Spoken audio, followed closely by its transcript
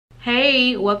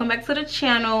Hey, welcome back to the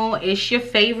channel. It's your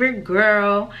favorite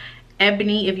girl,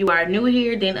 Ebony. If you are new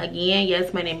here, then again,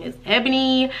 yes, my name is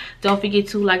Ebony. Don't forget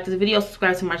to like this video,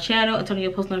 subscribe to my channel, and turn on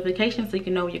your post notifications so you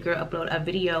can know when your girl upload a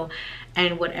video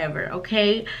and whatever,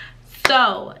 okay?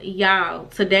 So y'all,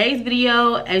 today's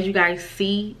video, as you guys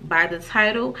see by the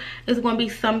title, is going to be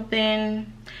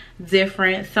something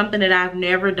different, something that I've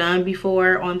never done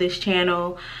before on this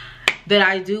channel that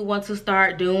I do want to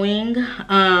start doing.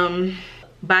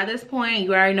 By this point,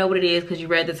 you already know what it is because you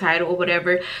read the title or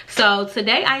whatever. So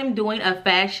today I am doing a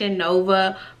Fashion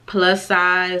Nova plus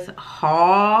size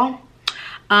haul.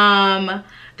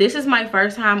 This is my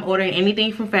first time ordering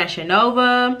anything from Fashion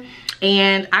Nova,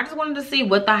 and I just wanted to see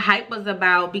what the hype was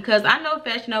about, because I know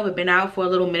Fashion Nova been out for a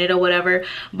little minute or whatever,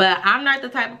 but I'm not the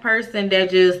type of person that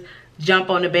just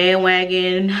jump on the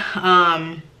bandwagon.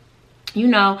 You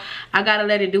know, I gotta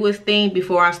let it do its thing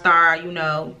before I start, you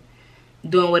know,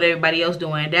 doing what everybody else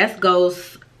doing. That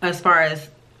goes as far as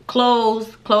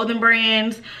clothing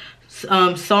brands,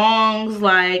 songs,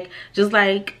 like just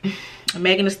like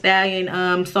Megan Thee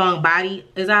Stallion song Body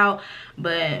is out,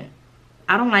 but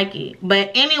I don't like it. But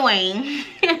anyway,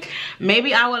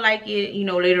 maybe I would like it, you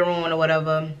know, later on or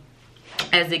whatever,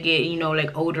 as they get, you know,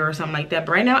 like older or something like that.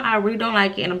 But right now I really don't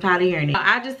like it, and I'm tired of hearing it.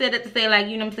 I just said that to say, like,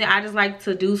 you know what I'm saying, I just like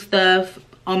to do stuff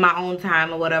on my own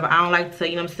time or whatever. I don't like to,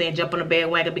 you know what I'm saying, jump on the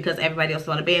bandwagon because everybody else is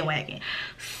on the bandwagon.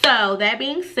 So that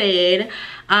being said,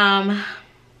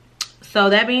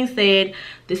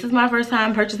 this is my first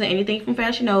time purchasing anything from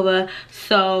Fashion Nova.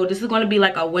 So this is going to be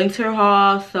like a winter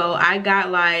haul. So I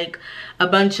got like a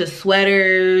bunch of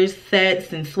sweaters,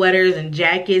 sets and sweaters and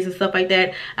jackets and stuff like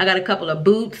that. I got a couple of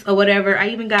boots or whatever. I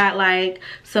even got like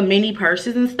some mini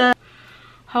purses and stuff.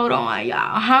 Hold on,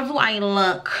 y'all. How do I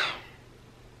look?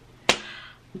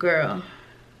 Girl,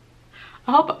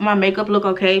 I hope my makeup look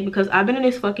okay, because I've been in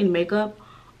this fucking makeup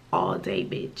all day,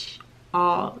 bitch.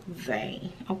 All day,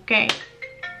 okay?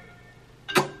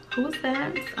 Who's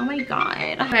that? Oh my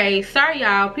god. Okay, sorry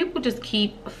y'all, people just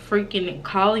keep freaking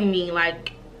calling me,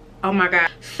 like, oh my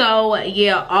god. So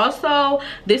yeah, also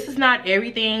this is not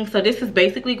everything, so this is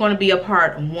basically going to be a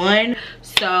part 1,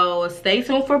 so stay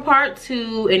tuned for part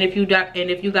 2. And if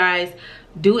you guys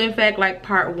do in fact like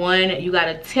part 1, you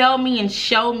gotta tell me and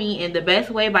show me, and the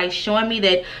best way by showing me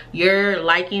that you're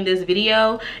liking this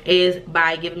video is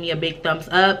by giving me a big thumbs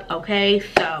up, okay?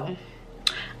 So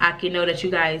I can know that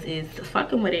you guys is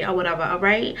fucking with it or whatever. All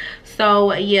right,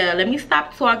 so yeah, let me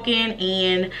stop talking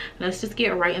and let's just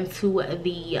get right into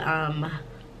the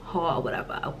haul or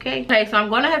whatever. Okay, so I'm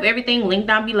gonna have everything linked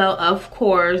down below, of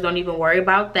course. Don't even worry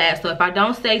about that. So if I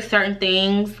don't say certain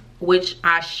things, which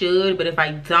I should, but if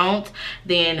I don't,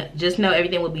 then just know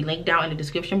everything will be linked down in the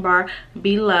description bar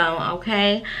below,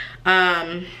 okay?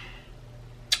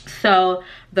 So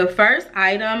the first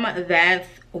item that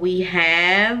we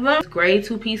have, gray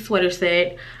 2-piece sweater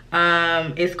set.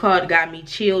 It's called Got Me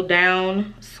Chilled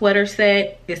Down sweater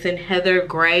set. It's in heather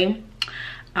gray,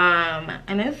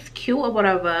 and it's cute or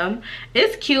whatever.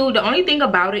 It's cute. The only thing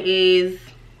about it is,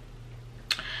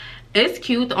 it's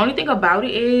cute. The only thing about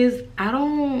it is I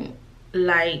don't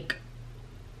like,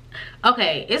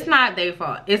 okay, it's not their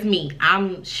fault, it's me.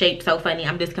 I'm shaped so funny,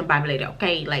 I'm discombobulated,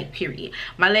 okay? Like, period.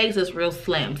 My legs is real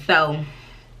slim, so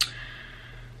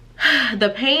the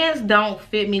pants don't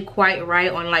fit me quite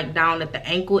right on like down at the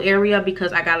ankle area,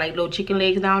 because I got like little chicken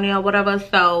legs down there or whatever.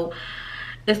 So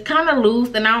it's kind of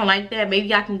loose and I don't like that.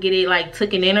 Maybe I can get it like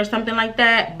tucking in or something like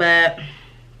that, but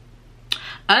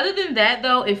other than that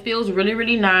though, it feels really,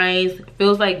 really nice. It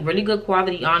feels like really good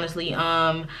quality, honestly.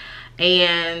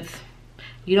 And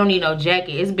you don't need no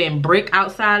jacket. It's been brick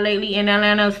outside lately in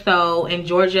Atlanta, so in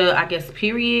Georgia, I guess,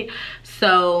 period.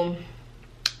 So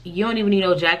you don't even need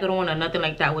no jacket on or nothing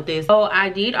like that with this. So I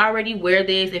did already wear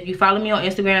this. If you follow me on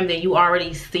Instagram, then you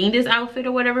already seen this outfit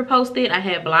or whatever posted. I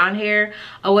had blonde hair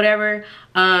or whatever.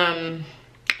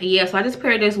 Yeah, so I just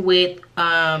paired this with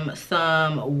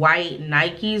some white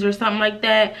Nikes or something like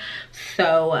that.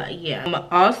 So yeah.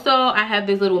 Also, I have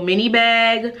this little mini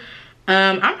bag.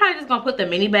 I'm probably just gonna put the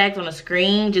mini bags on the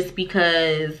screen just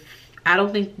because I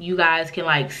don't think you guys can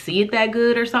like see it that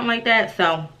good or something like that.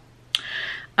 So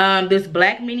this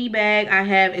black mini bag I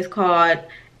have is called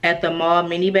At the Mall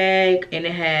mini bag, and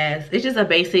it's just a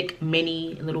basic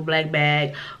mini little black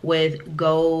bag with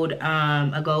gold,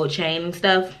 a gold chain and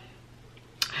stuff.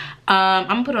 I'm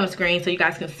gonna put it on the screen so you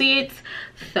guys can see it.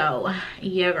 So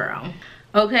yeah, girl.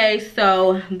 Okay,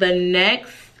 so the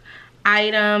next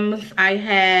items I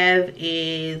have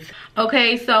is,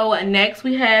 okay, so next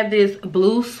we have this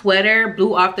blue sweater,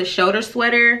 blue off the shoulder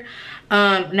sweater.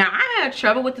 Now I had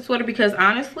trouble with the sweater because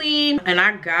honestly, and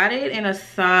I got it in a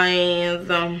size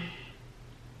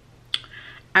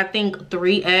I think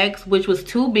 3X, which was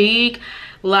too big.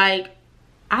 Like,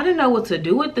 I didn't know what to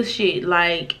do with the shit.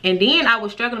 Like, and then I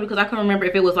was struggling because I couldn't remember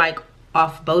if it was like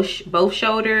off both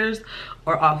shoulders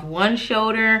or off one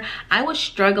shoulder. I was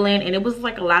struggling, and it was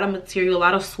like a lot of material, a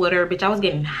lot of sweater. Bitch, I was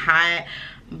getting hot,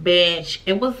 bitch.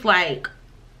 It was like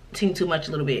too much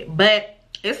a little bit, but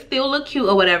it still looked cute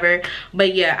or whatever.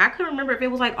 But yeah, I couldn't remember if it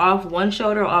was like off one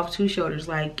shoulder or off two shoulders.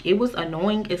 Like, it was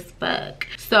annoying as fuck.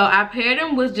 So I paired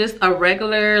them with just a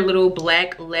regular little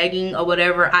black legging or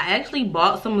whatever. I actually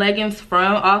bought some leggings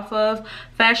from off of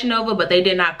Fashion Nova, but they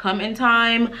did not come in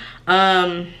time.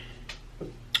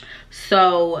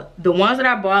 So the ones that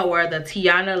I bought were the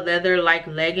Tiana leather like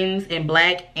leggings in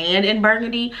black and in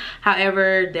burgundy.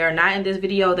 However, they're not in this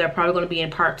video. They're probably going to be in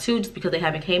part 2 just because they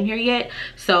haven't came here yet.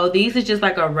 So these is just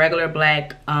like a regular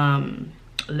black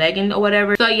legging or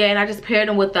whatever. So yeah, and I just paired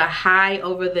them with the high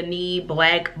over the knee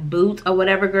black boots or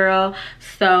whatever, girl.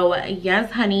 So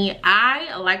yes, honey,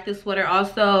 I like this sweater.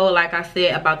 Also, like I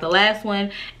said about the last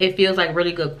one, it feels like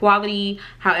really good quality.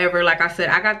 However, like I said,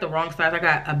 I got the wrong size. I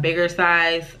got a bigger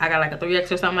size. I got like a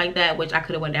 3X or something like that, which I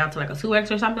could have went down to like a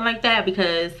 2X or something like that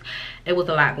because it was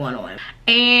a lot going on.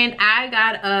 And I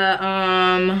got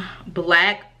a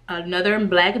another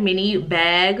black mini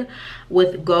bag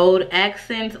with gold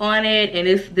accents on it, and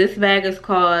this bag is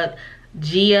called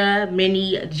Gia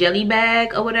Mini Jelly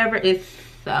Bag or whatever. It's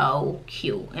so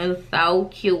cute. It's so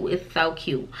cute. It's so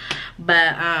cute.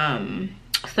 But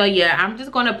so yeah, I'm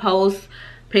just gonna post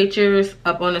pictures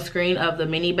up on the screen of the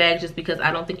mini bag just because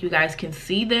I don't think you guys can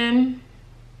see them.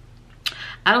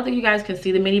 I don't think you guys can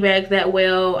see the mini bags that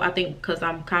well. I think because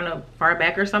I'm kind of far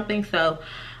back or something. So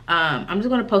I'm just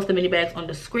going to post the mini bags on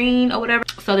the screen or whatever.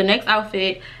 So the next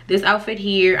outfit, this outfit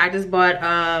here, I just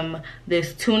bought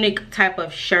this tunic type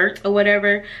of shirt or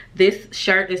whatever. This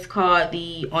shirt is called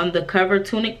the On the Cover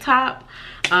tunic top.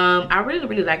 I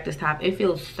really like this top. It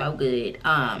feels so good. It's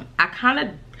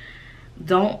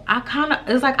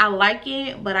like I like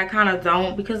it, but I kind of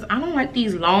don't, because I don't like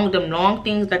these long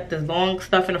things, like the long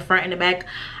stuff in the front and the back.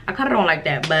 I kind of don't like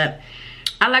that, but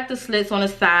I like the slits on the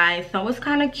side, so it's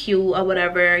kind of cute or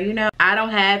whatever, you know. I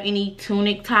don't have any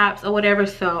tunic tops or whatever,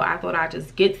 so I thought I'd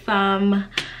just get some.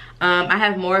 I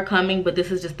have more coming, but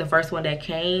this is just the first one that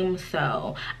came.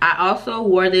 So I also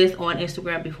wore this on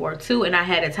Instagram before too, and I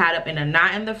had it tied up in a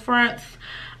knot in the fronts.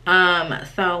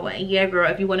 So yeah, girl,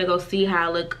 if you want to go see how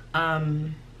I look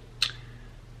on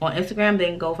Instagram,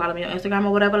 then go follow me on Instagram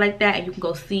or whatever like that, and you can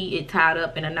go see it tied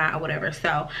up in a knot or whatever.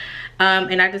 So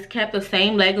and I just kept the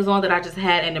same leggings on that I just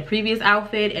had in the previous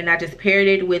outfit, and I just paired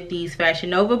it with these Fashion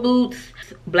Nova boots,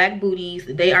 black booties.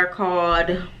 They are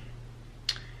called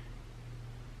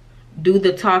Do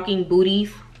the Talking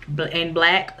Booties in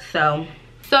black. So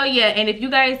yeah, and if you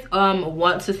guys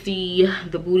want to see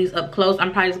the booties up close,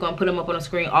 I'm probably just gonna put them up on the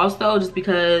screen also, just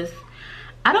because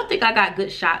I don't think I got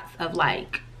good shots of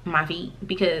like my feet,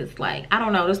 because like I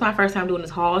don't know, this is my first time doing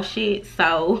this haul shit.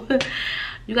 So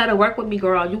you gotta work with me,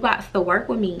 girl. You got to work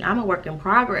with me. I'm a work in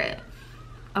progress.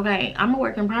 Okay, I'm a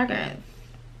work in progress.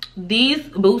 These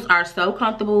boots are so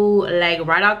comfortable, like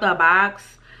right out the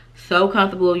box. So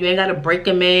comfortable. You ain't gotta break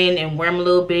them in and wear them a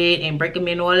little bit and break them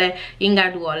in, all that. You ain't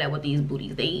gotta do all that with these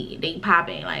booties. They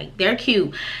popping. Like, they're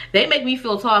cute. They make me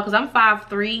feel tall because I'm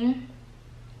 5'3".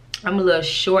 I'm a little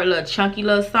short, little chunky,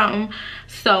 little something.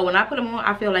 So when I put them on,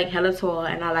 I feel like hella tall,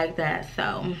 and I like that.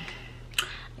 So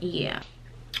yeah.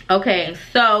 Okay,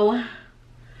 so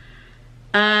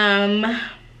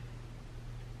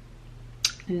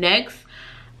next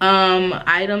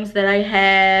items that I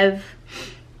have,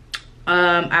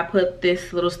 I put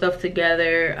this little stuff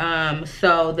together.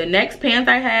 So the next pants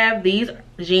I have, these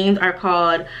jeans are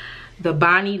called the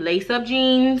Bonnie lace-up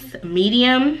jeans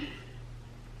medium.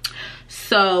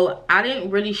 So I didn't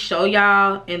really show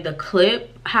y'all in the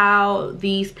clip how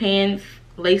these pants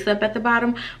lace up at the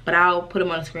bottom, but I'll put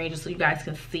them on the screen just so you guys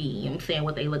can see, you know what I'm saying,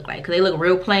 what they look like, because they look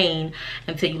real plain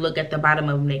until you look at the bottom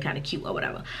of them. They kind of cute or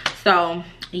whatever. So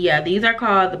yeah, these are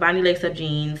called the Bonnie lace-up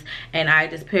jeans, and I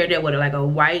just paired it with like a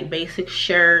white basic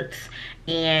shirt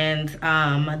and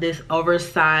this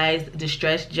oversized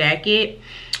distressed jacket,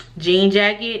 jean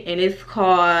jacket, and it's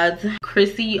called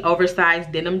Chrissy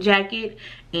oversized denim jacket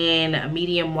in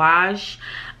medium wash.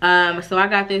 So I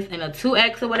got this in a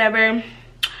 2X or whatever.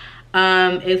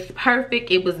 It's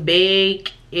perfect. It was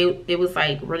big. It was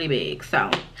like really big,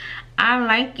 so I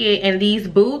like it. And these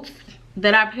boots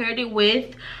that I paired it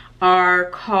with are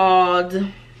called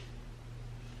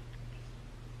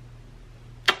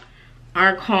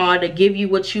Give You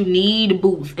What You Need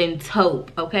boots in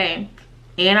taupe. Okay,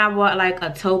 and I bought like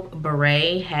a taupe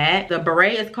beret hat. The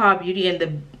beret is called Beauty and the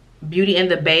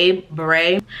Babe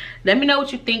beret. Let me know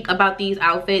what you think about these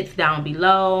outfits down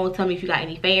below. Tell me if you got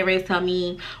any favorites. Tell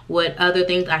me what other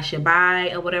things I should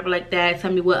buy or whatever like that.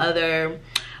 Tell me what other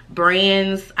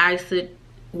brands of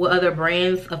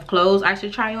clothes I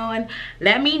should try on.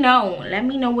 Let me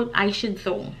know what I should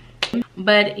do.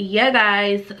 But yeah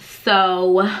guys,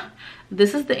 so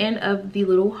this is the end of the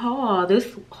little haul.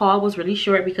 This haul was really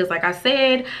short because like I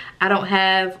said, I don't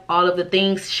have all of the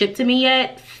things shipped to me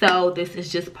yet, so this is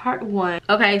just part 1.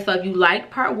 Okay, so if you like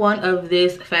part 1 of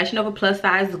this Fashion Nova plus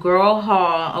size girl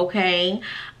haul, okay,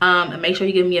 make sure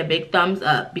you give me a big thumbs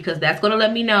up because that's gonna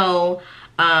let me know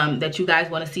that you guys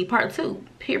want to see part 2,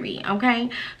 period. Okay,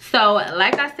 so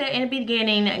like I said in the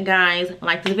beginning guys,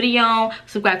 like this video,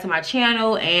 subscribe to my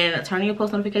channel, and turn on your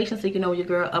post notifications so you can know when your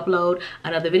girl upload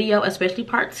another video, especially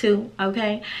part 2.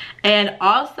 Okay, and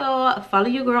also follow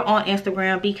your girl on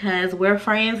Instagram because we're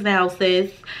friends now,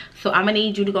 sis. So I'm gonna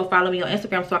need you to go follow me on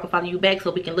Instagram so I can follow you back so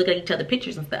we can look at each other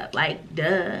pictures and stuff, like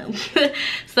duh.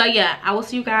 So yeah, I will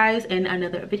see you guys in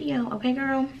another video. Okay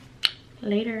girl,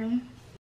 later.